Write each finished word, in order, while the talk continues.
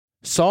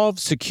Solve,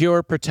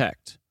 secure,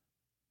 protect.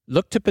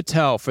 Look to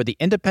Patel for the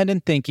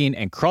independent thinking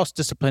and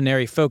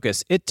cross-disciplinary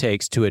focus it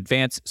takes to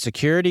advance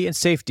security and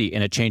safety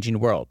in a changing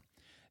world.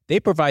 They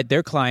provide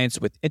their clients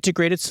with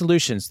integrated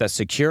solutions that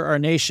secure our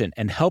nation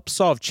and help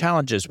solve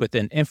challenges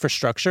within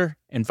infrastructure,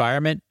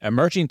 environment,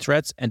 emerging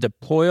threats, and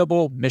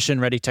deployable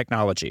mission-ready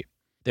technology.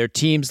 Their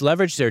teams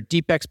leverage their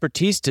deep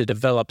expertise to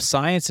develop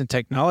science and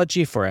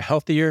technology for a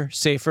healthier,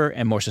 safer,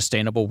 and more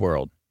sustainable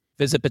world.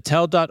 Visit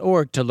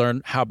Battelle.org to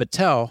learn how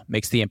Battelle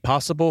makes the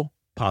impossible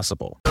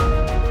possible.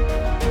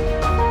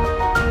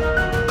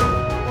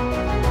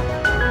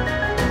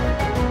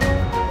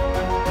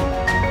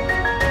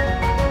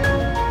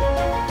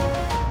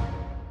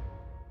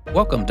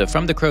 Welcome to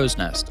From the Crow's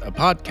Nest, a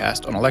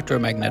podcast on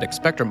electromagnetic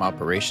spectrum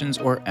operations,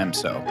 or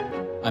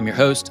EMSO. I'm your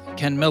host,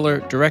 Ken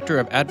Miller, Director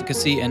of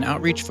Advocacy and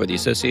Outreach for the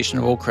Association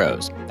of Old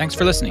Crows. Thanks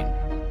for listening.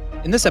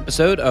 In this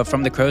episode of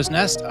From the Crow's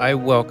Nest, I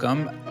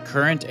welcome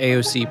current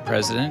AOC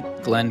President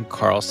Glenn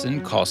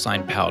Carlson,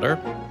 callsign Powder,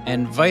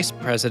 and Vice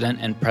President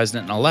and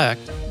President-elect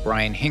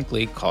Brian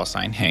Hinckley,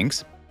 callsign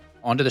Hinks,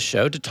 onto the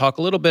show to talk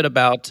a little bit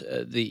about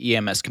the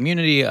EMS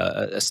community,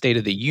 a state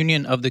of the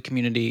union of the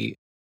community,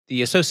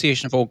 the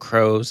Association of Old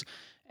Crows,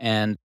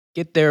 and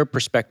get their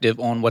perspective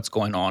on what's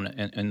going on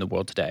in the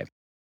world today.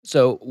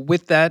 So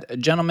with that,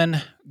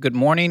 gentlemen, good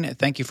morning.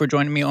 Thank you for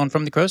joining me on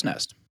From the Crow's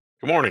Nest.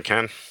 Good morning,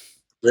 Ken.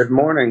 Good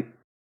morning.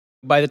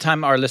 By the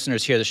time our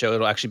listeners hear the show,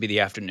 it'll actually be the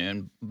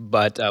afternoon,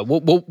 but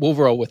we'll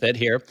roll with it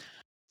here.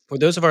 For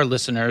those of our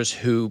listeners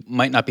who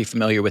might not be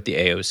familiar with the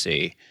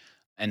AOC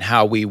and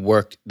how we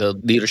work the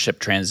leadership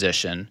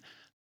transition,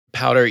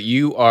 Powder,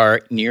 you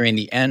are nearing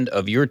the end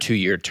of your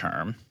 2-year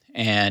term,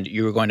 and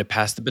you are going to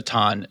pass the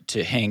baton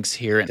to Hinks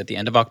here at the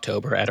end of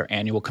October at our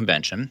annual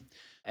convention.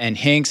 And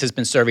Hinks has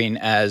been serving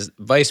as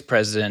vice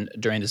president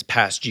during this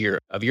past year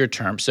of your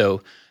term.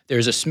 So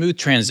there's a smooth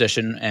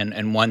transition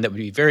and one that would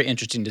be very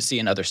interesting to see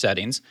in other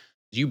settings.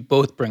 You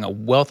both bring a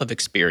wealth of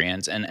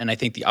experience, and I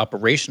think the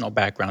operational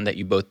background that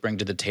you both bring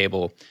to the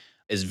table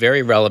is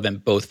very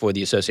relevant both for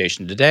the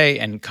association today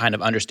and kind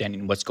of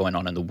understanding what's going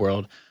on in the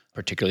world,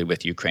 particularly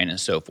with Ukraine and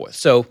so forth.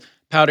 So,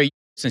 Powder,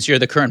 since you're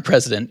the current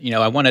president,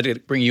 I wanted to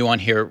bring you on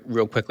here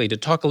real quickly to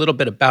talk a little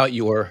bit about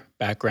your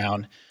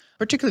background,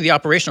 particularly the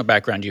operational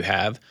background you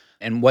have,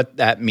 and what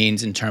that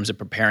means in terms of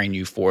preparing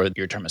you for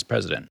your term as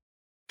president.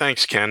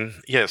 Thanks, Ken.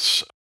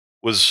 Yes,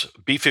 was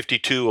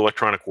B-52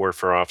 electronic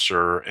warfare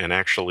officer, and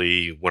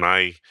actually when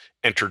I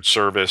entered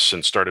service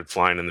and started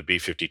flying in the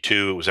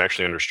B-52, it was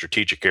actually under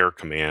Strategic Air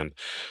Command.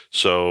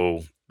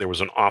 So there was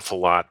an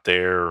awful lot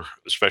there,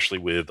 especially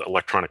with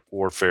electronic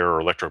warfare or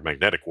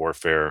electromagnetic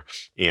warfare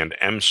and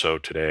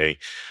EMSO today,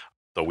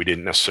 though we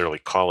didn't necessarily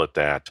call it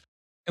that.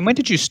 And when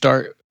did you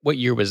start? What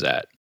year was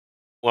that?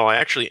 Well, I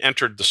actually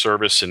entered the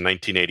service in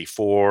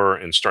 1984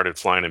 and started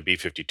flying in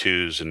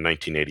B-52s in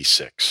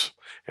 1986.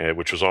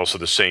 Which was also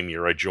the same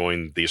year I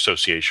joined the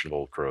Association of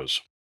Old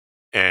Crows.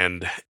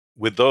 And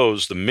with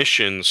those, the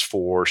missions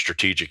for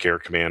Strategic Air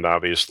Command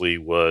obviously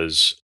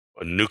was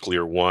a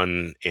nuclear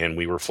one, and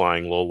we were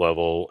flying low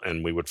level,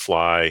 and we would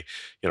fly,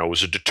 it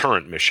was a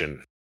deterrent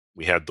mission.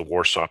 We had the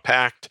Warsaw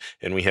Pact,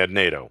 and we had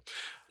NATO.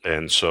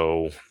 And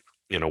so,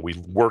 we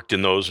worked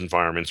in those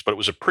environments, but it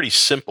was a pretty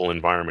simple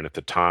environment at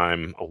the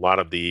time. A lot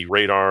of the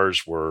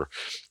radars were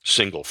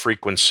single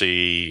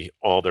frequency.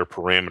 All their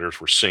parameters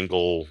were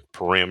single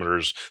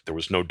parameters. There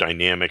was no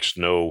dynamics,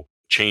 no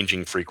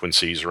changing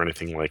frequencies or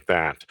anything like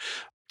that.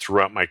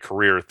 Throughout my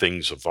career,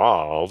 things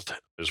evolved,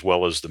 as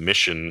well as the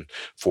mission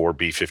for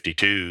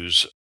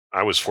B-52s.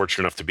 I was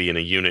fortunate enough to be in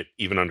a unit,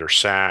 even under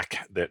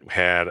SAC, that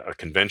had a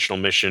conventional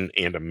mission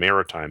and a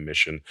maritime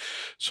mission.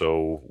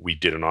 So we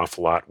did an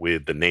awful lot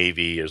with the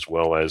Navy, as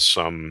well as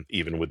some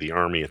even with the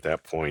Army at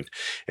that point.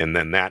 And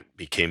then that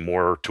became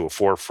more to a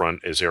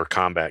forefront as Air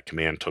Combat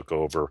Command took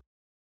over.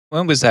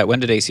 When was that?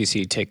 When did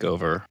ACC take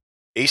over?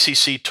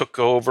 ACC took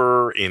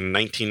over in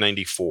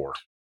 1994.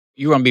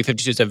 You were on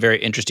B-52s at a very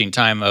interesting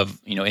time of,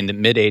 in the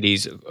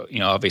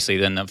mid-'80s, obviously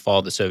then the fall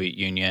of the Soviet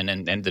Union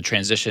and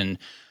the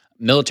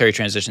military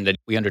transition that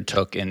we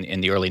undertook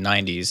in the early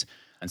 90s,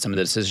 and some of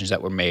the decisions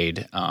that were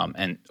made,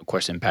 and of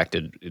course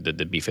impacted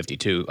the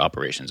B-52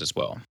 operations as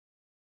well.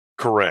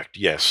 Correct.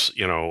 Yes.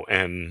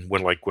 And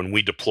when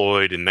we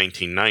deployed in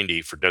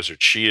 1990 for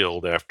Desert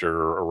Shield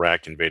after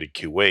Iraq invaded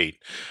Kuwait,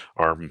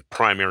 our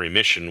primary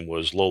mission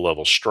was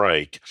low-level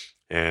strike.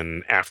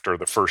 And after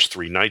the first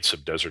 3 nights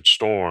of Desert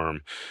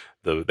Storm,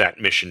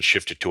 that mission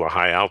shifted to a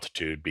high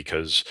altitude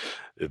because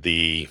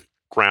the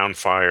ground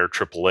fire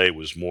AAA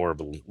was more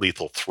of a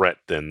lethal threat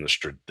than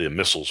the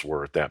missiles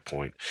were at that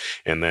point.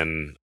 And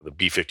then the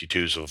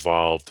B-52s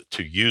evolved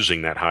to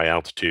using that high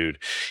altitude,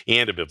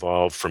 and have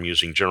evolved from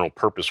using general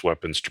purpose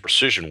weapons to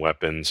precision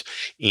weapons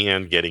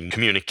and getting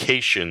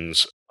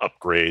communications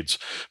upgrades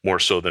more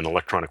so than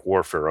electronic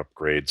warfare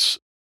upgrades.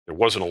 There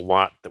wasn't a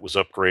lot that was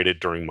upgraded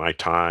during my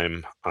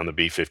time on the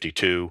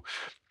B-52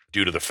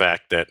 due to the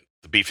fact that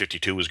the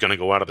B-52 was going to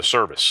go out of the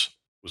service,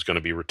 was going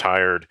to be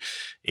retired,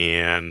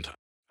 and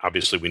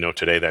Obviously, we know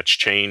today that's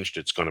changed.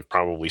 It's going to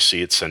probably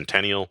see its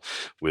centennial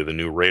with a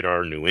new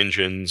radar, new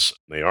engines.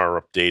 They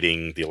are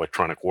updating the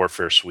electronic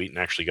warfare suite and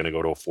actually going to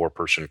go to a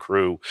 4-person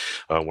crew.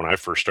 When I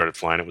first started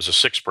flying, it was a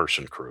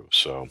 6-person crew.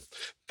 So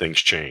things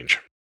change.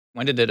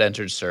 When did it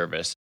enter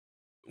service?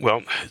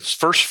 Well, its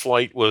first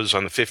flight was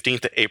on the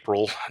 15th of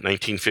April,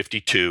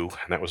 1952,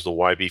 and that was the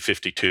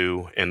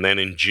YB-52. And then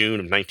in June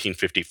of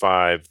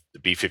 1955, the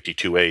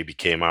B-52A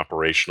became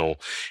operational.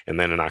 And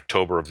then in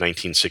October of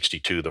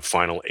 1962, the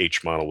final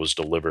H model was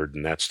delivered,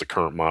 and that's the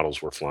current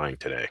models we're flying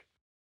today.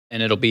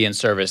 And it'll be in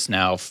service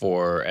now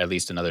for at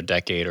least another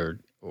decade or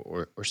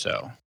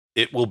so.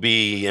 It will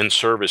be in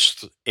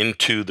service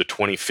into the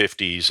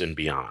 2050s and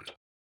beyond.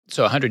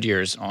 So 100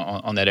 years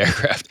on that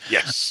aircraft.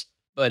 Yes.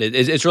 But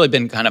it's really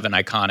been kind of an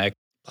iconic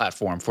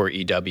platform for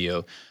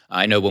EW.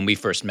 I know when we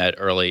first met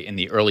in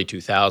the early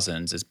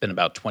 2000s, it's been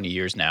about 20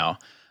 years now,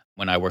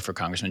 when I worked for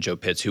Congressman Joe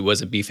Pitts, who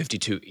was a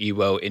B-52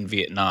 EWO in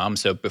Vietnam.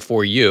 So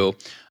before you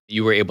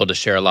were able to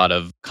share a lot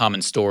of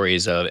common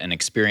stories and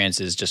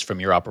experiences just from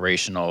your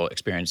operational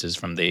experiences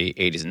from the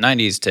 80s and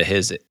 90s to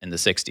his in the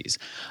 60s,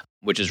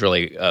 which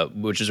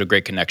is a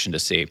great connection to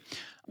see.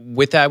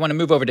 With that, I want to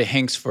move over to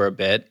Hinks for a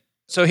bit.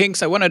 So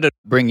Hinks, I wanted to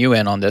bring you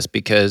in on this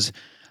because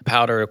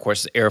Powder, of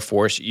course, Air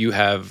Force, you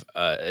have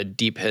a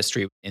deep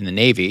history in the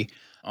Navy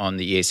on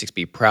the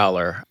EA-6B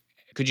Prowler.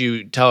 Could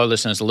you tell our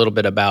listeners a little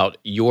bit about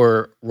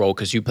your role?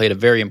 Because you played a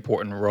very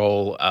important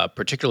role,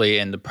 particularly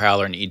in the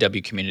Prowler and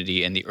EW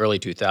community in the early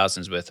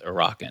 2000s with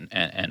Iraq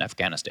and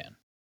Afghanistan.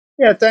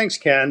 Yeah, thanks,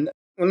 Ken.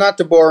 Well, not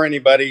to bore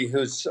anybody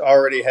who's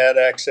already had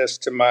access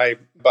to my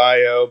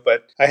bio,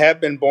 but I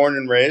have been born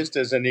and raised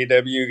as an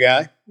EW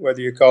guy,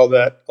 whether you call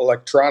that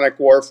electronic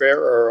warfare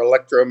or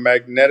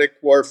electromagnetic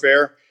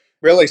warfare,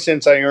 really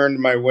since I earned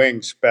my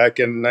wings back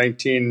in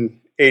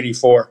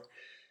 1984.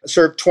 I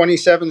served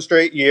 27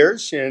 straight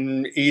years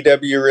in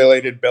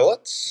EW-related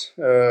billets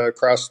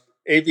across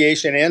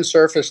aviation and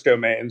surface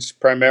domains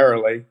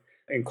primarily,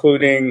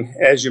 including,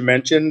 as you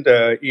mentioned,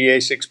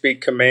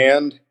 EA-6B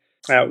Command.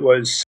 That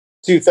was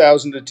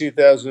 2000 to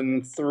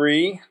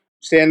 2003,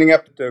 standing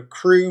up the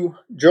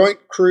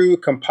Joint Crew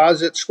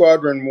Composite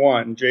Squadron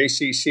 1,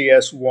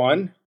 JCCS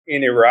 1,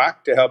 in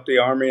Iraq to help the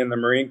Army and the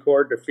Marine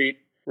Corps defeat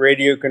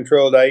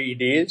radio-controlled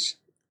IEDs,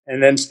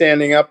 and then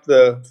standing up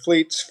the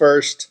fleet's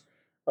first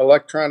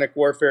electronic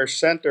warfare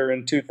center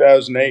in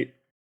 2008.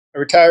 I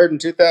retired in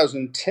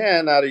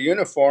 2010 out of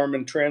uniform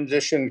and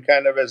transitioned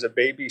kind of as a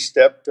baby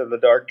step to the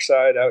dark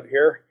side out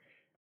here.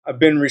 I've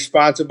been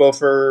responsible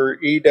for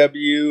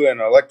EW and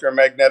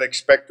electromagnetic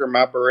spectrum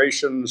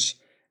operations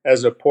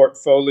as a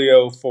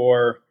portfolio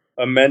for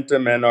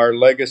Amentum and our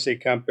legacy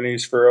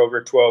companies for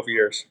over 12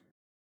 years.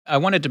 I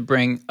wanted to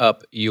bring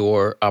up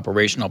your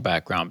operational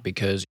background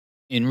because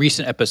in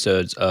recent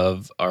episodes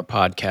of our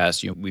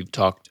podcast, we've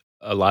talked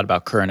a lot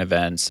about current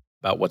events,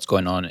 about what's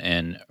going on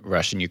in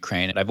Russia and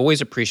Ukraine. And I've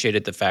always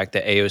appreciated the fact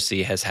that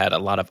AOC has had a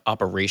lot of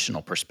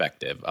operational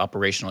perspective,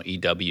 operational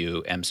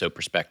EW, EMSO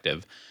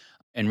perspective.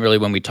 And really,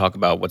 when we talk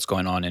about what's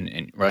going on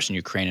in Russia and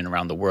Ukraine and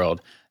around the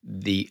world,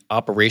 the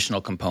operational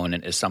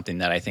component is something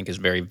that I think is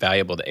very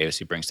valuable that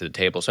AOC brings to the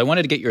table. So I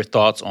wanted to get your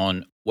thoughts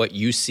on what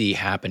you see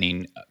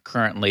happening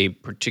currently,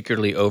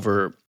 particularly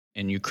over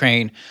in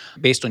Ukraine.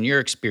 Based on your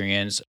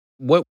experience,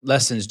 what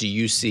lessons do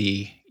you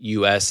see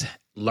U.S.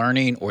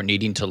 learning or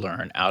needing to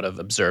learn out of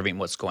observing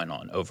what's going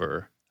on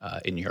over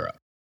in Europe?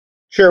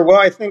 Sure.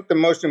 Well, I think the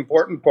most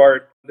important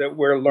part that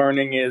we're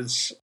learning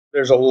is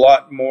there's a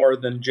lot more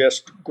than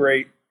just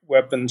great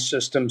weapons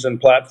systems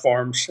and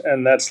platforms,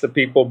 and that's the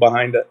people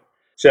behind it.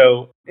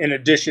 So in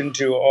addition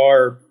to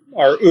our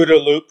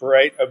OODA loop,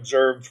 right,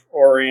 observe,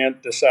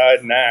 orient, decide,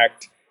 and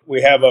act,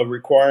 we have a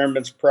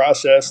requirements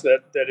process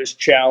that is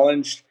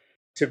challenged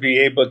to be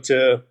able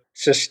to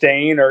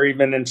sustain or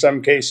even in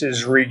some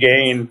cases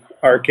regain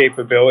our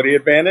capability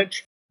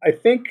advantage. I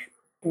think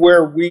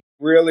where we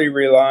really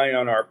rely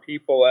on our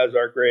people as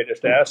our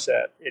greatest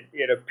asset,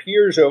 it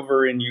appears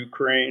over in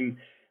Ukraine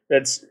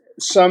that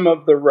some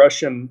of the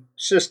Russian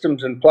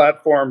systems and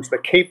platforms, the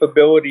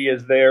capability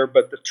is there,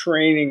 but the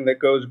training that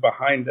goes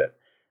behind it,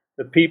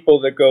 the people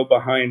that go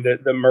behind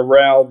it, the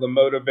morale, the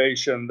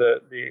motivation,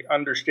 the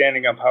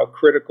understanding of how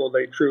critical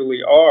they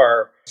truly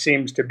are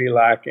seems to be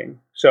lacking.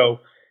 So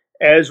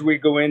as we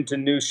go into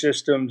new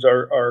systems,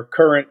 our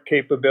current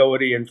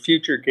capability and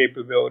future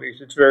capabilities,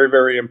 it's very,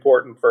 very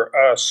important for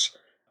us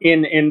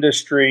in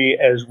industry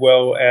as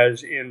well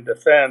as in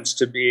defense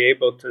to be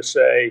able to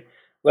say,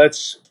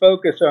 let's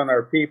focus on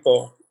our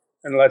people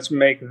and let's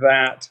make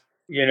that,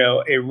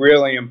 a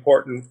really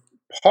important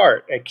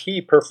part, a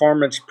key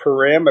performance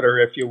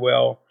parameter, if you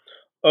will,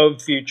 of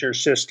future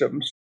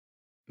systems.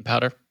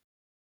 Powder?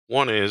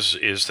 One is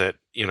that,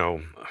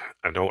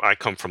 I know I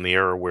come from the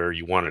era where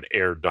you wanted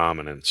air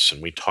dominance, and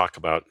we talk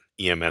about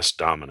EMS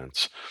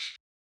dominance.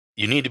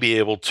 You need to be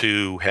able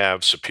to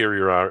have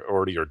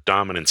superiority or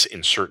dominance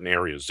in certain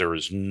areas. There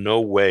is no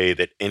way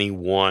that any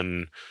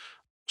one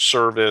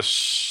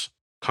service,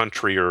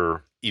 country,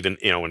 or even,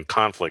 in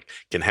conflict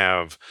can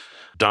have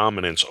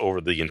dominance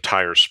over the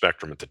entire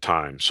spectrum at the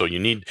time. So you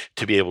need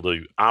to be able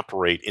to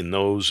operate in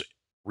those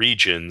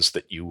regions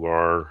that you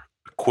are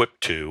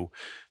equipped to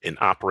and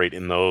operate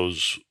in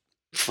those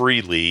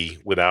freely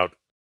without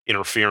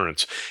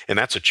interference. And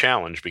that's a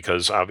challenge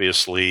because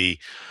obviously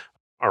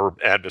our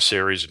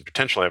adversaries and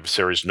potential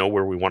adversaries know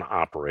where we want to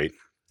operate.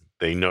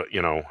 They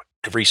know,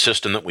 every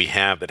system that we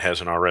have that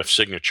has an RF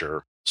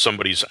signature,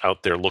 somebody's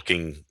out there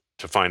looking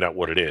to find out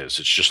what it is.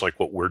 It's just like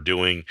what we're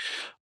doing,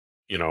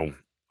 you know,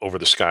 over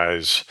the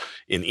skies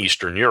in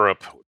Eastern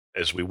Europe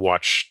as we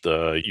watch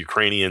the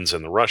Ukrainians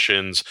and the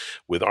Russians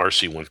with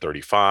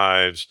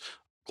RC-135s,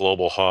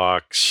 Global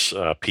Hawks,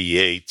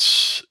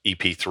 P-8s,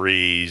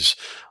 EP-3s,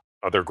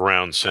 other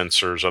ground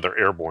sensors, other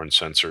airborne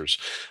sensors.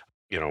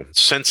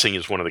 Sensing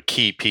is one of the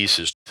key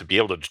pieces to be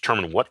able to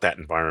determine what that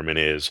environment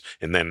is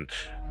and then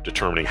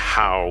determining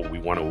how we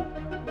want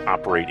to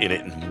operate in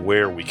it and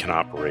where we can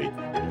operate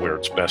and where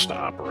it's best to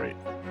operate.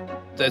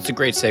 That's a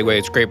great segue.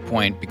 It's a great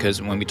point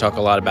because when we talk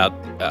a lot about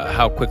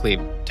how quickly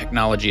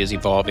technology is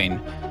evolving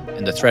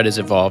and the threat is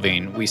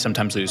evolving, we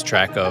sometimes lose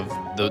track of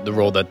the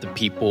role that the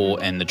people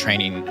and the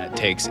training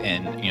takes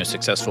in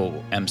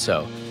successful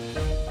EMSO.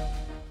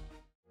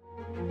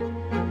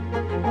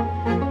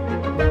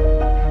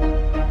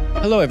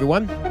 Hello,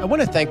 everyone. I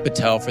want to thank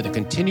Battelle for the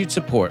continued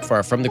support for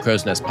our From the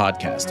Crow's Nest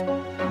podcast.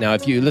 Now,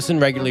 if you listen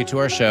regularly to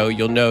our show,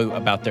 you'll know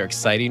about their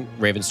exciting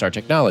Ravenstar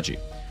technology.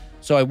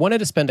 So I wanted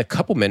to spend a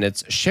couple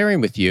minutes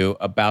sharing with you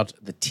about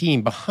the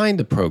team behind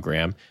the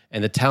program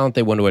and the talent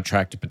they want to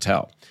attract to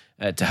Battelle.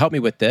 To help me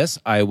with this,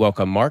 I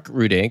welcome Mark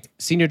Rudink,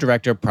 Senior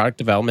Director of Product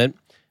Development.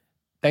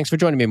 Thanks for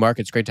joining me, Mark.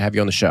 It's great to have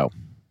you on the show.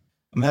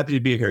 I'm happy to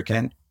be here,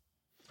 Ken.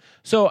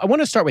 So I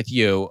want to start with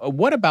you.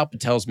 What about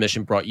Battelle's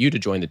mission brought you to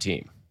join the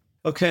team?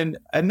 Well, Ken,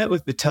 I met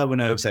with Battelle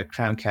when I was at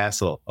Crown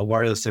Castle, a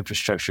wireless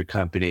infrastructure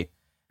company.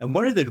 And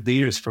one of the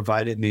leaders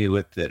provided me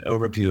with an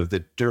overview of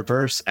the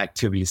diverse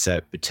activities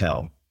at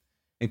Battelle,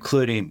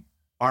 including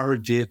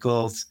armored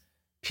vehicles,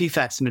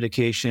 PFAS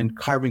mitigation,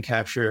 carbon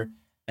capture,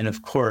 and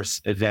of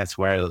course, advanced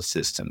wireless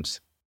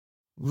systems.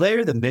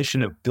 Layer the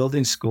mission of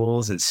building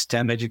schools and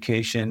STEM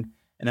education,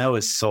 and I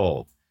was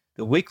sold.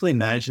 The weekly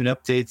management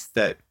updates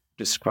that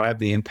describe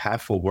the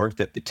impactful work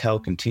that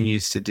Battelle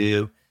continues to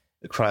do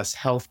across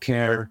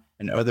healthcare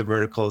and other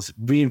verticals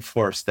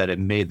reinforce that it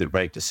made the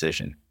right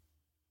decision.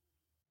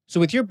 So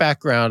with your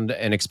background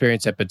and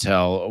experience at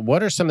Battelle,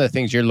 what are some of the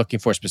things you're looking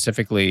for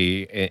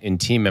specifically in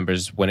team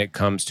members when it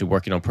comes to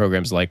working on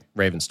programs like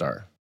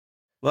Ravenstar?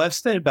 Well, I've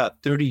spent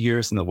about 30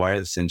 years in the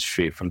wireless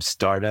industry, from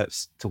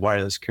startups to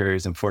wireless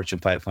carriers and Fortune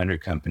 500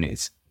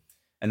 companies.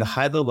 And the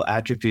high-level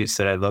attributes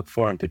that I look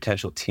for in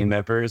potential team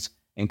members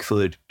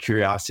include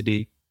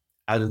curiosity,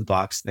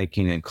 out-of-the-box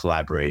thinking, and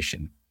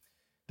collaboration.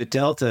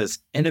 Battelle does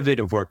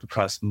innovative work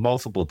across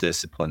multiple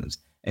disciplines,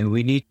 and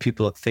we need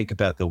people to think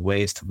about the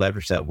ways to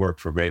leverage that work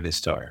for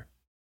Ravenstar.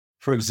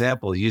 For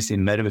example, using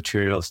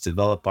metamaterials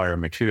developed by our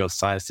materials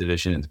science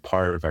division as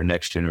part of our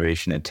next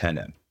generation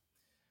antenna.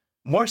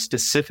 More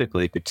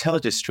specifically,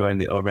 Battelle just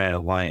joined the O-RAN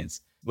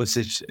Alliance, which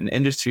is an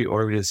industry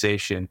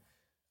organization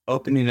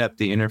opening up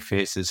the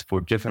interfaces for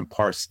different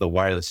parts of the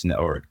wireless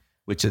network,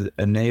 which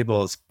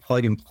enables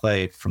plug and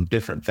play from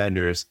different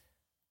vendors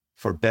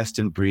for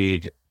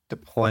best-in-breed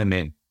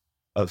deployment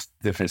of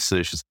different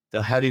solutions.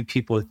 So having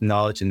people with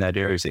knowledge in that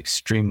area is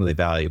extremely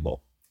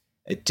valuable.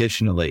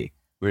 Additionally,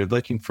 we're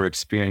looking for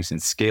experience in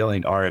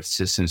scaling RF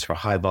systems for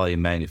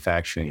high-volume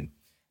manufacturing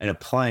and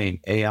applying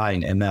AI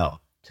and ML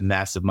to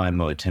massive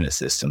MIMO antenna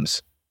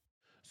systems.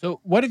 So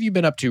what have you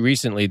been up to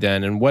recently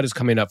then, and what is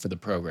coming up for the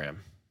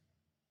program?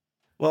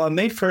 Well, on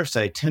May 1st,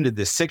 I attended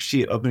the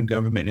 6G Open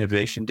Government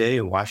Innovation Day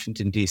in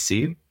Washington,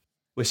 D.C.,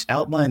 which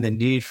outlined the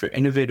need for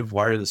innovative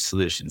wireless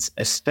solutions,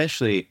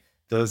 especially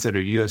those that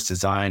are U.S.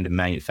 designed and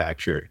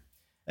manufactured.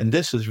 And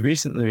this was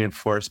recently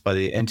reinforced by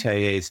the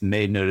NTIA's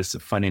May Notice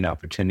of Funding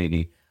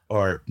Opportunity,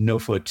 or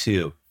NOFO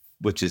 2,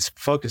 which is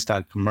focused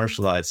on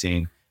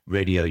commercializing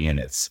radio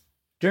units.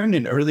 During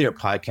an earlier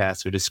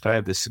podcast, we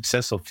described the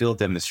successful field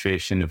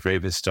demonstration of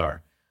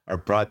Ravenstar, our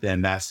broadband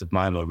massive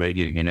MIMO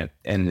radio unit,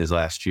 ended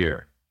last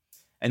year.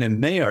 And in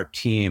May, our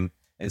team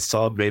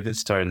installed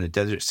Ravenstar in the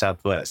desert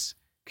Southwest,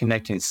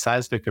 connecting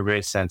seismic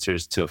array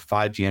sensors to a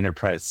 5G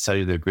enterprise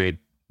cellular grade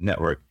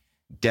network,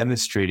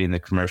 demonstrating the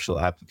commercial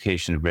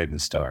application of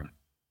Ravenstar.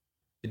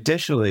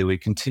 Additionally, we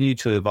continue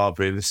to evolve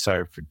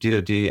Ravenstar for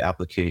DoD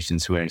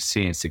applications who are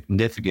seeing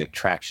significant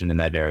traction in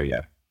that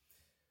area.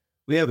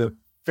 We have a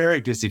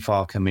very busy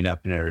fall coming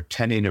up and are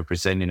attending or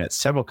presenting at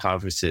several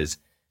conferences,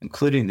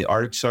 including the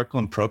Arctic Circle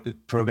and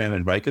program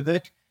in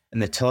Reykjavik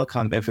and the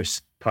Telecom Infra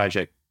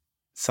Project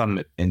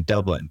Summit in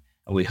Dublin.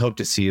 And we hope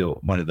to see you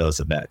at one of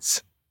those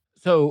events.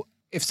 So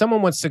if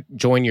someone wants to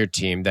join your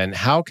team, then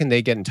how can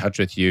they get in touch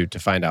with you to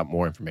find out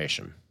more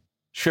information?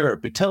 Sure.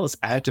 Battelle is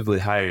actively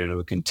hiring and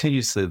we're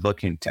continuously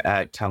looking to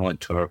add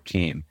talent to our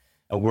team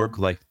and work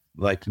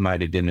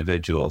like-minded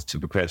individuals to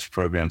progress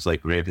programs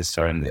like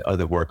Ravenstar and the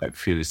other work I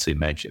previously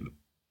mentioned.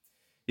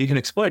 You can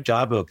explore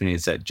job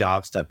openings at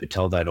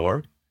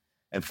jobs.battelle.org.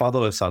 and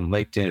follow us on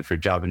LinkedIn for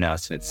job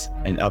announcements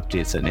and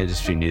updates on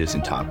industry news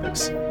and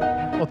topics.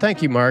 Well,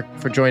 thank you, Mark,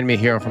 for joining me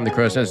here on From the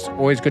Crow's Nest. It's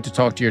always good to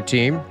talk to your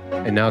team.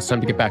 And now it's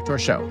time to get back to our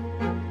show.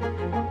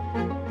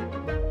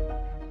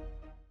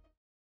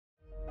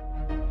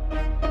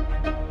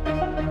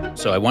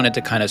 So I wanted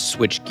to kind of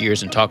switch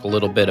gears and talk a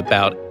little bit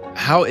about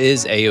how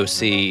is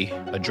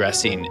AOC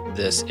addressing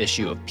this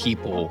issue of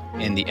people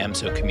in the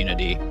EMSO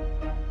community?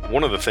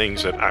 One of the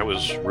things that I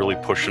was really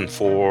pushing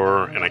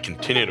for, and I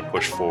continue to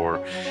push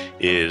for,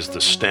 is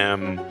the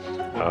STEM,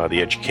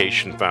 the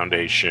Education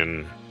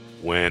Foundation.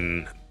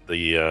 When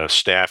the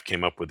staff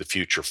came up with the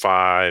Future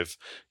Five,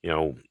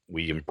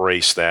 we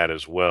embraced that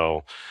as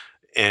well.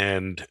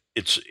 And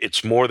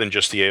it's more than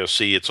just the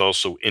AOC; it's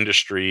also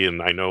industry.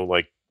 And I know,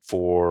 like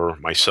for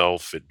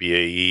myself at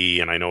BAE,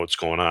 and I know what's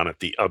going on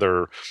at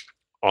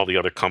all the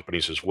other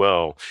companies as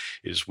well,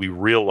 is we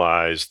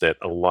realize that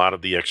a lot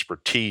of the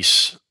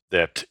expertise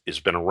that has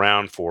been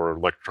around for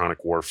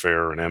electronic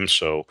warfare and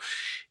EMSO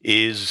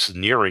is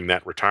nearing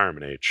that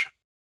retirement age.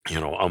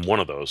 I'm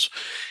one of those.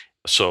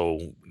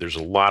 So there's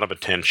a lot of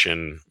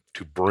attention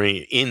to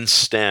bring in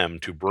STEM,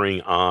 to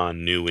bring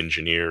on new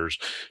engineers,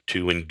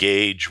 to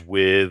engage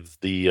with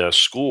the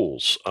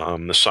schools,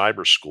 the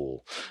cyber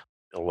school,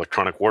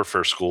 electronic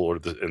warfare school,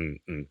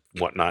 and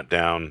whatnot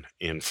down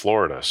in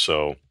Florida.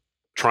 So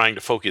trying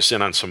to focus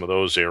in on some of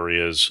those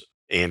areas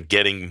and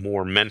getting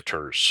more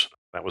mentors.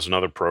 That was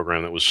another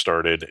program that was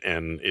started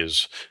and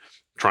is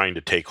trying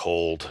to take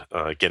hold,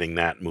 getting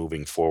that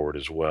moving forward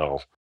as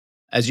well.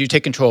 As you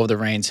take control of the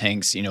reins,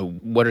 Hanks,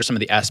 what are some of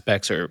the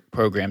aspects or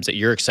programs that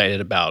you're excited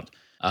about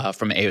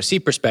from an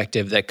AOC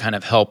perspective that kind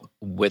of help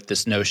with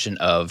this notion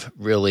of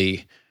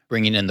really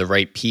bringing in the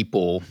right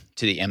people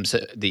to the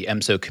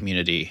EMSO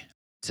community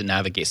to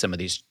navigate some of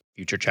these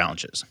future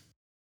challenges?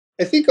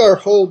 I think our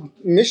whole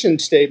mission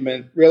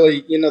statement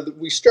really,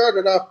 we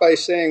started off by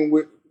saying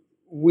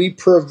we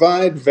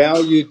provide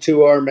value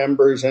to our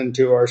members and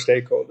to our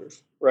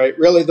stakeholders, right?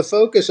 Really, the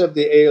focus of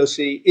the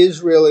AOC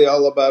is really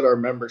all about our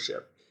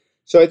membership.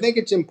 So I think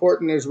it's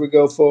important as we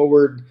go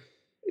forward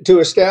to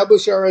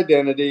establish our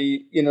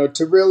identity,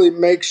 to really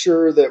make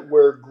sure that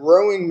we're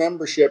growing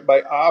membership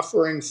by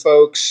offering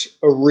folks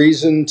a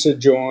reason to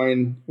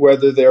join,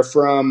 whether they're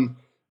from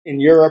in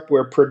Europe,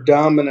 we're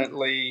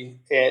predominantly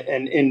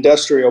an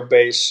industrial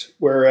base,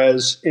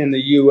 whereas in the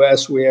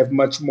U.S., we have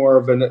much more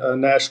of a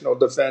national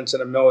defense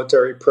and a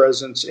military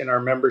presence in our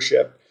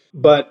membership.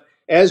 But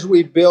as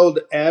we build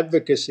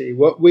advocacy,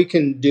 what we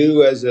can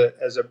do as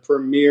a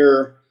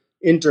premier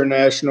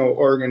international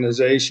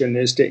organization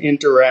is to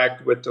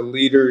interact with the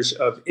leaders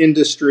of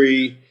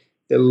industry,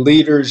 the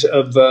leaders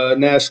of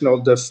national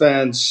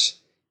defense,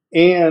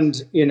 and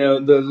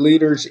the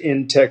leaders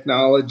in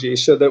technology,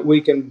 so that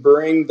we can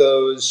bring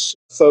those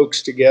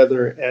folks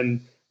together and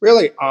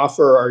really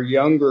offer our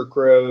younger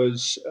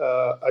crows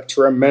a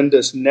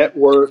tremendous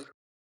network.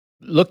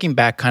 Looking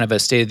back, kind of a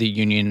State of the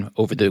Union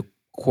over the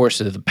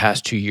course of the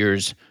past 2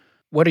 years,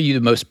 what are you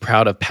the most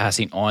proud of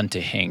passing on to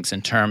Hanks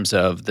in terms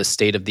of the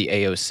state of the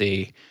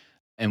AOC?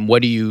 And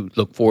what do you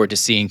look forward to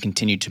seeing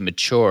continue to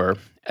mature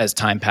as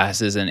time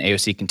passes and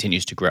AOC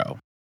continues to grow?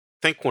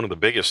 I think one of the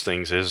biggest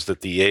things is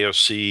that the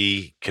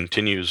AOC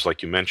continues,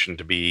 like you mentioned,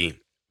 to be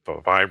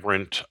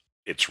vibrant.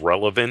 It's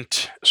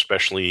relevant,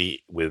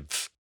 especially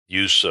with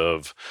use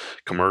of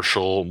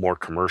more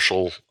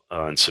commercial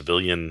and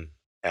civilian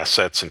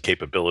assets and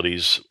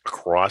capabilities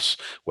across,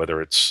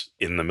 whether it's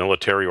in the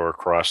military or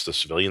across the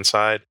civilian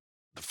side.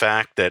 The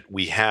fact that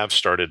we have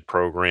started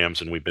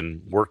programs and we've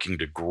been working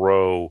to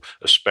grow,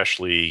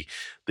 especially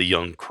the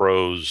Young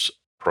Crows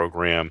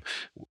program.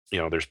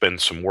 There's been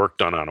some work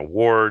done on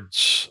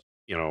awards.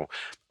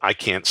 I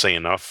can't say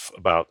enough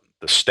about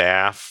the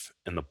staff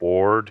and the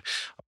board.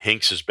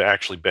 Hanks has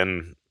actually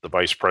been the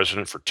vice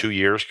president for 2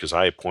 years because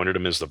I appointed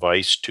him as the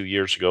vice 2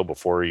 years ago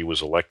before he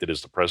was elected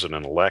as the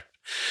president-elect.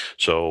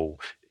 So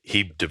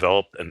he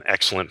developed an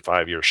excellent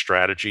 5-year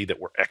strategy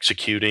that we're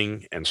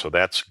executing, and so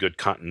that's good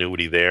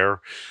continuity there.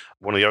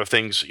 One of the other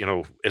things,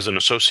 as an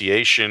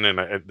association,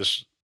 and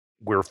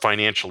we're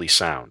financially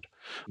sound.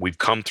 We've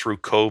come through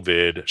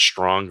COVID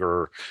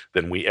stronger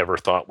than we ever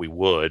thought we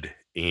would,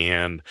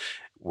 and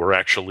we're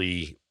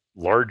actually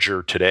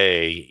larger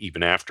today,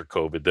 even after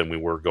COVID, than we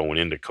were going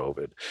into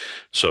COVID.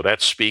 So that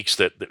speaks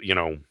that,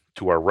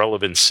 to our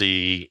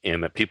relevancy,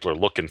 and that people are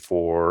looking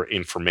for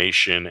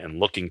information and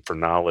looking for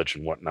knowledge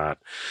and whatnot.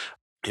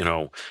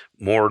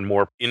 More and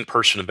more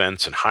in-person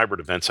events and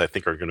hybrid events, I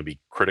think, are going to be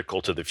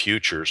critical to the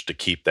futures to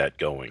keep that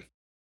going.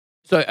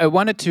 So I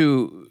wanted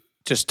to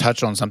just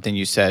touch on something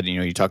you said.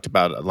 You talked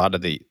about a lot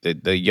of the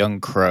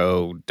Young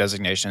Crow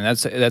designation.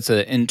 That's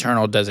an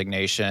internal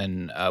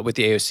designation with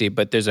the AOC,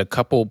 but there's a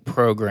couple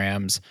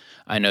programs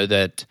I know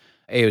that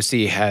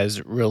AOC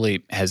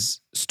has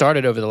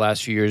started over the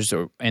last few years,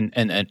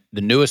 and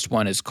the newest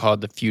one is called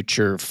the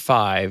Future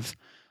Five.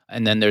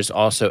 And then there's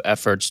also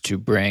efforts to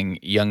bring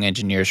young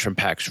engineers from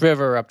Pax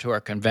River up to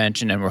our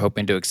convention, and we're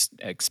hoping to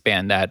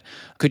expand that.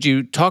 Could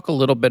you talk a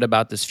little bit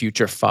about this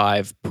Future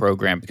 5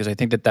 program? Because I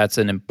think that that's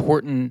an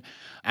important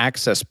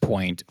access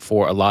point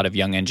for a lot of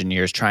young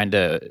engineers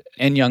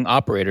and young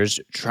operators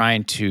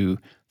trying to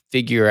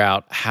figure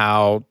out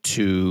how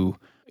to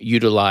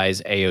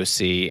utilize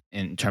AOC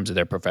in terms of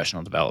their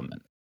professional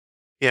development.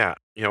 Yeah,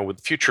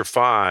 with Future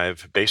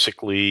 5,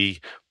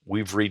 basically,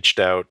 we've reached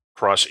out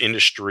across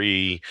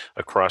industry,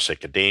 across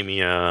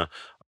academia,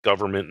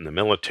 government, and the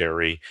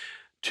military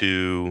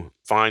to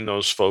find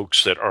those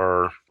folks that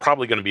are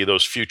probably going to be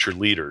those future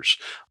leaders.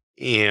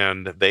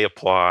 And they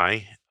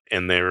apply,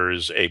 and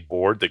there's a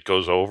board that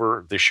goes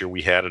over. This year,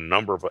 we had a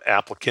number of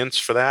applicants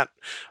for that.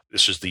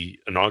 This is the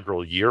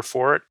inaugural year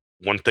for it.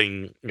 One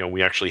thing,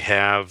 we actually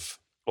have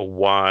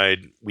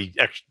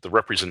the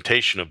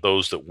representation of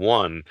those that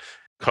won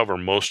cover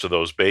most of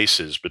those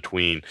bases,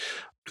 between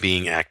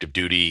being active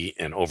duty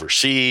and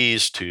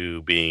overseas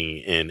to being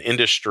in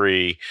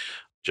industry,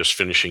 just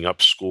finishing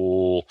up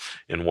school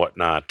and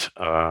whatnot.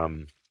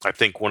 I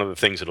think one of the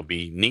things that'll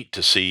be neat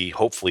to see,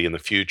 hopefully in the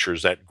future,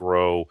 is that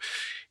grow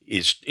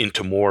is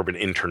into more of an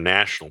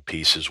international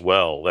piece as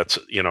well. That's,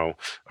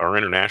 our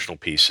international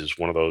piece is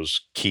one of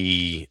those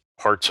key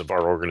parts of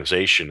our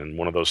organization, and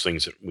one of those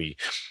things that we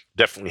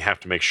definitely have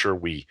to make sure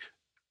we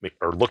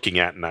are looking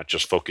at and not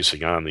just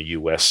focusing on the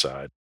US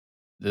side.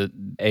 The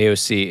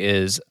AOC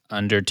is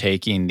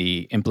undertaking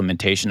the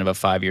implementation of a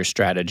 5-year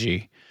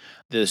strategy.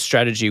 The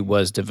strategy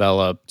was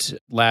developed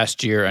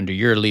last year under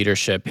your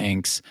leadership,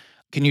 Hanks.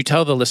 Can you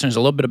tell the listeners a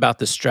little bit about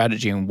the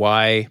strategy and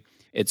why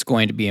it's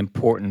going to be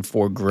important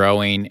for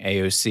growing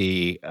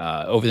AOC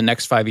over the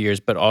next 5 years,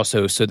 but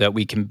also so that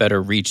we can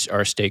better reach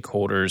our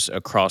stakeholders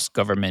across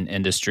government,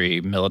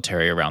 industry,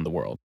 military around the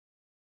world?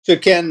 So,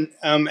 Ken,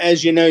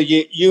 as you know,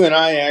 you and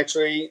I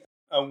actually,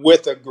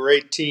 with a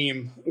great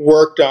team,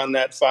 worked on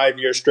that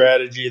 5-year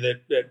strategy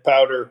that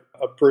Powder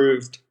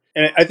approved.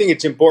 And I think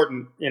it's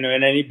important, in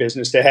any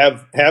business to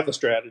have a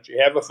strategy,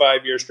 have a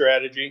 5-year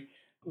strategy.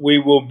 We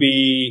will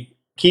be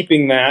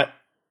keeping that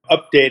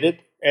updated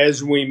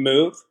as we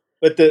move.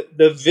 But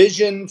the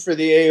vision for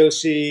the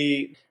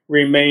AOC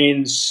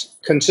remains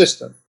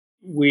consistent.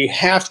 We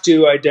have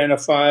to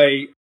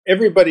identify,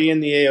 everybody in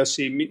the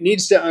AOC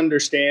needs to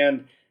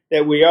understand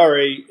that we are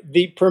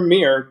the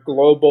premier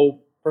global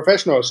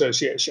professional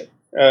association.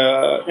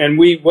 And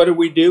what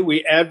do?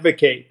 We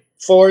advocate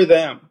for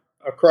them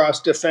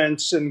across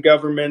defense and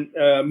government,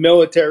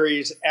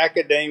 militaries,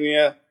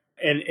 academia,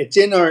 and it's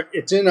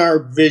in our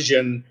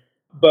vision.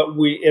 But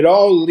it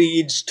all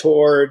leads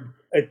toward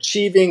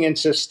achieving and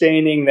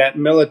sustaining that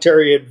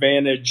military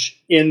advantage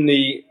in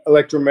the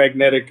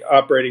electromagnetic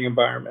operating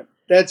environment.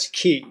 That's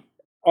key.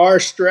 Our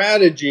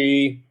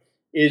strategy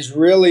is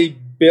really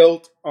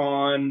built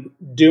on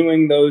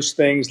doing those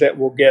things that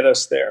will get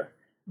us there,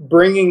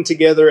 bringing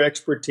together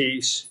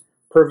expertise,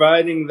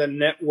 providing the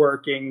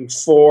networking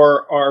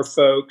for our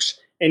folks,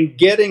 and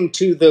getting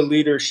to the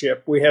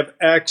leadership. We have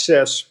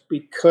access,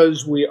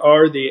 because we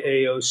are the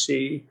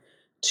AOC,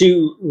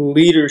 to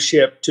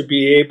leadership to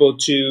be able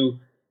to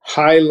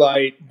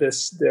highlight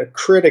the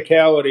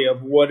criticality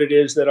of what it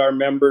is that our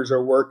members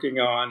are working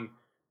on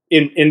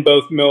in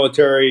both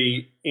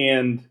military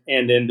and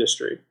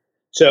industry.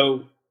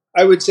 So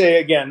I would say,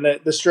 again,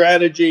 that the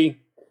strategy,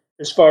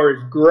 as far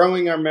as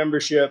growing our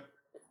membership,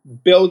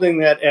 building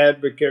that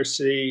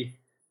advocacy,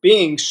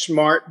 being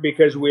smart,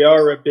 because we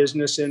are a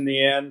business in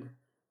the end,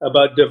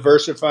 about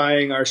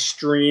diversifying our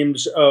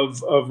streams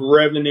of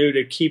revenue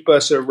to keep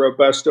us a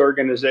robust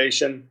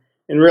organization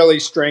and really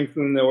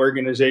strengthen the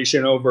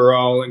organization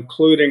overall,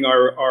 including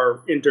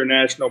our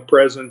international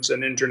presence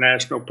and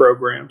international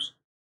programs.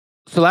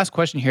 So, last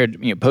question here,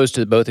 posed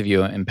to both of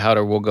you, and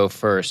Powder will go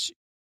first.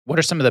 What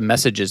are some of the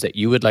messages that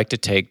you would like to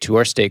take to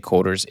our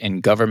stakeholders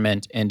in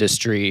government,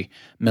 industry,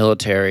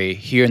 military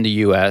here in the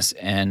U.S.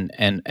 and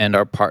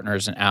our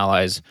partners and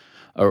allies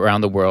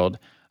around the world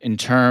in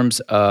terms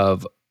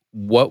of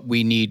what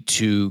we need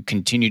to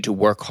continue to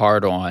work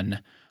hard on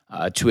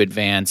to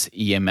advance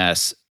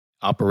EMS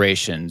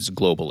operations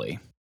globally?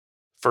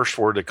 First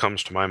word that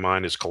comes to my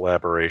mind is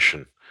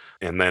collaboration,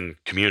 and then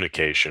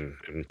communication.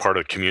 And part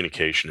of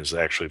communication is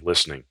actually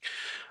listening.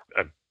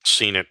 I've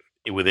seen it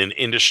within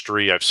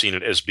industry. I've seen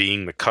it as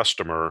being the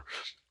customer,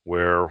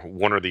 where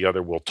one or the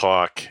other will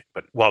talk,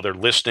 but while they're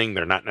listening,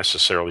 they're not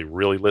necessarily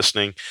really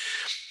listening.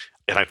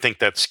 And I think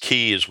that's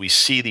key as we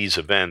see these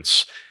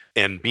events,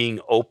 and being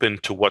open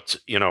to what's,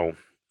 the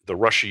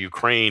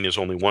Russia-Ukraine is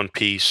only one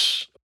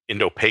piece.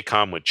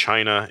 Indo-PACOM with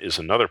China is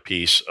another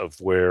piece of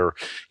where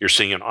you're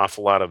seeing an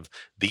awful lot of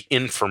the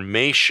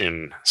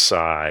information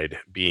side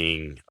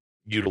being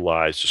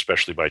utilized,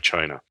 especially by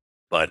China.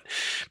 But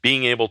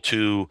being able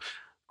to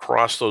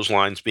cross those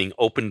lines, being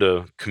open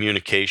to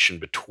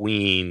communication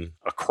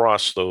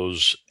across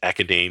those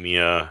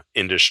academia,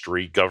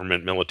 industry,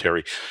 government,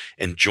 military,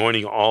 and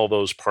joining all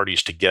those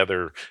parties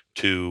together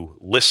to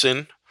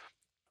listen,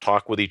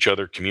 talk with each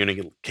other,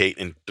 communicate,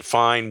 and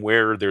define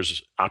where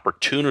there's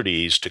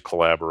opportunities to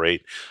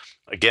collaborate.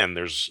 Again,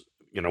 there's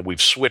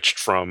we've switched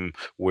from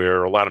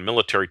where a lot of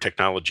military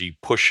technology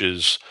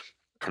pushes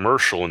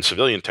commercial and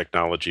civilian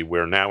technology,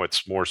 where now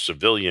it's more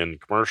civilian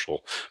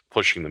commercial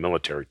pushing the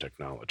military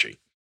technology.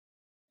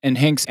 And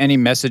Hinks, any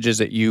messages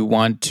that you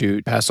want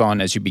to pass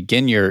on as you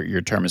begin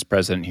your term as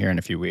president here in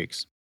a few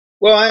weeks?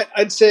 Well,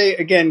 I'd say,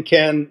 again,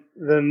 Ken,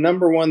 the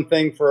number one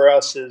thing for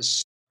us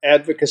is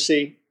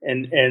advocacy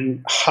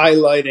and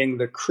highlighting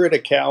the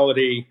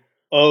criticality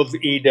of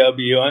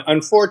EW.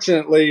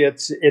 Unfortunately,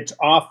 it's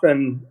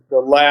often the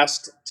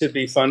last to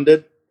be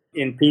funded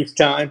in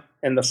peacetime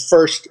and the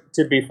first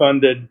to be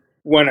funded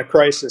when a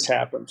crisis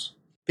happens.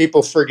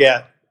 People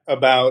forget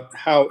about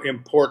how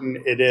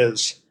important it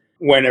is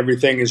when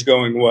everything is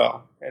going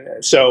well.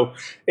 And so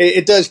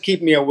it does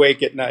keep me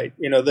awake at night.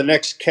 The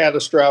next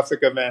catastrophic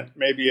event,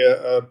 maybe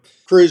a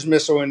cruise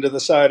missile into the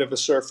side of a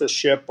surface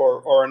ship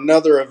or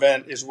another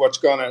event, is what's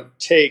going to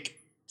take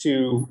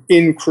to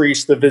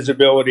increase the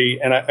visibility.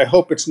 And I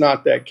hope it's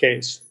not that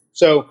case.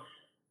 So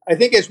I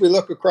think as we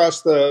look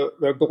across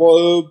the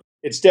globe,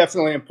 it's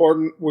definitely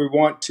important. We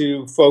want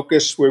to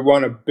focus. We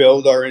want to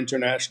build our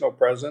international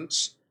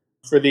presence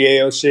for the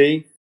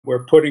AOC.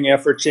 We're putting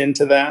efforts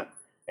into that.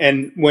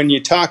 And when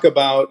you talk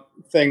about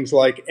things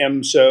like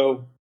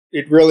EMSO,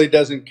 it really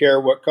doesn't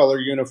care what color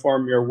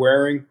uniform you're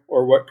wearing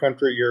or what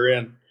country you're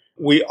in.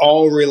 We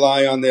all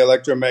rely on the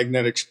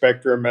electromagnetic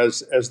spectrum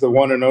as the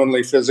one and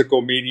only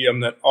physical medium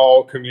that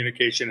all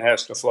communication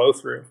has to flow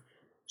through.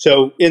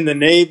 So in the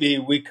Navy,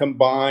 we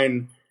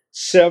combine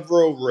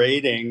several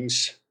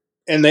ratings,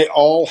 and they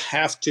all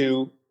have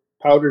to,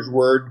 Powder's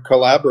word,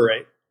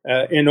 collaborate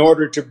in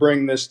order to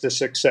bring this to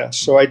success.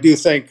 So I do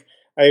think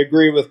I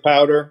agree with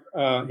Powder.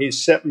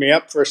 He's set me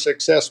up for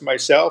success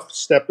myself,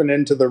 stepping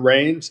into the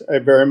reins. I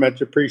very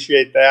much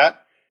appreciate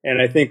that. And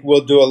I think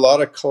we'll do a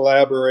lot of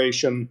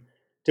collaboration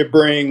to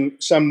bring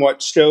somewhat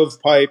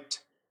stovepiped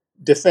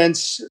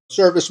defense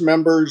service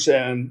members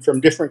and from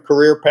different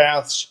career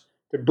paths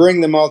to bring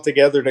them all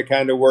together to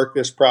kind of work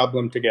this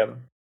problem together.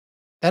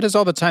 That is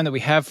all the time that we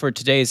have for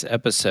today's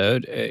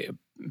episode.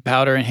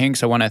 Powder and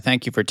Hinks, I want to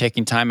thank you for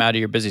taking time out of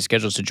your busy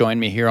schedules to join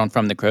me here on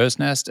From the Crow's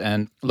Nest,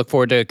 and look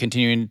forward to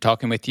continuing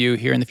talking with you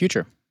here in the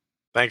future.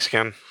 Thanks,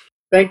 Ken.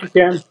 Thank you,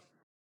 Ken.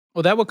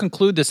 Well, that will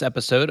conclude this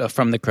episode of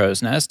From the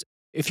Crow's Nest.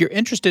 If you're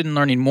interested in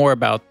learning more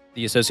about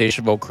the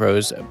Association of Old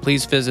Crows,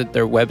 please visit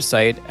their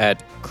website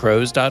at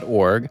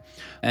crows.org.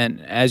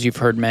 And as you've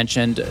heard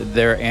mentioned,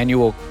 their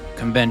annual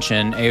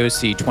convention,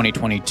 AOC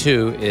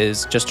 2022,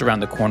 is just around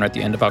the corner at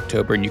the end of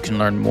October, and you can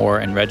learn more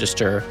and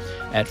register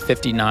at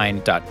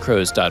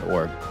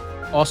 59.crows.org.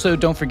 Also,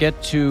 don't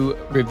forget to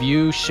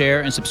review,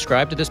 share, and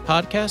subscribe to this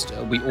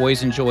podcast. We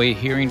always enjoy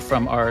hearing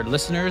from our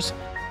listeners.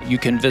 You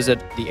can visit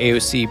the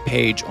AOC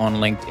page on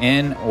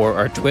LinkedIn or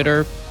our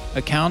Twitter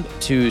account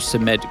to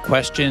submit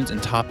questions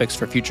and topics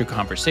for future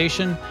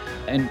conversation.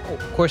 And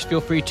of course,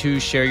 feel free to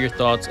share your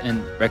thoughts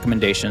and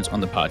recommendations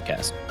on the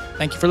podcast.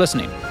 Thank you for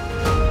listening.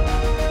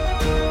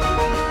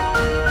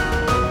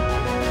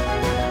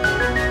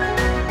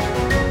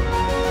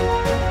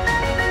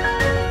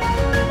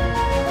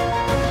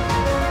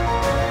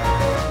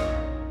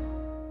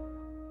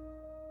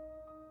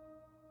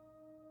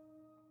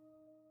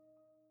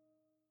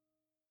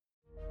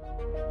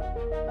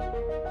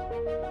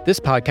 This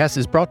podcast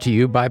is brought to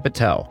you by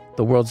Battelle,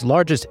 the world's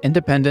largest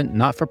independent,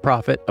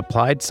 not-for-profit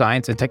applied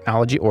science and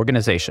technology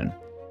organization.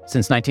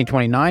 Since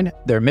 1929,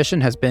 their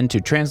mission has been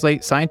to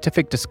translate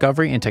scientific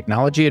discovery and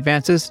technology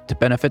advances to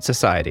benefit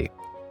society.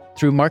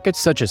 Through markets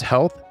such as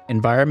health,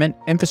 environment,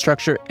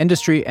 infrastructure,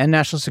 industry, and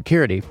national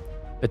security,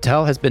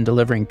 Battelle has been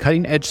delivering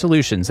cutting-edge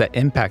solutions that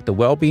impact the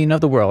well-being of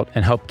the world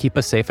and help keep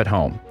us safe at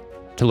home.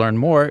 To learn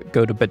more,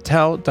 go to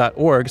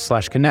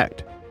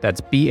battelle.org/connect. That's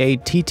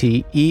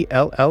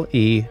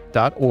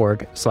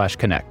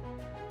BATTELLE.org/connect.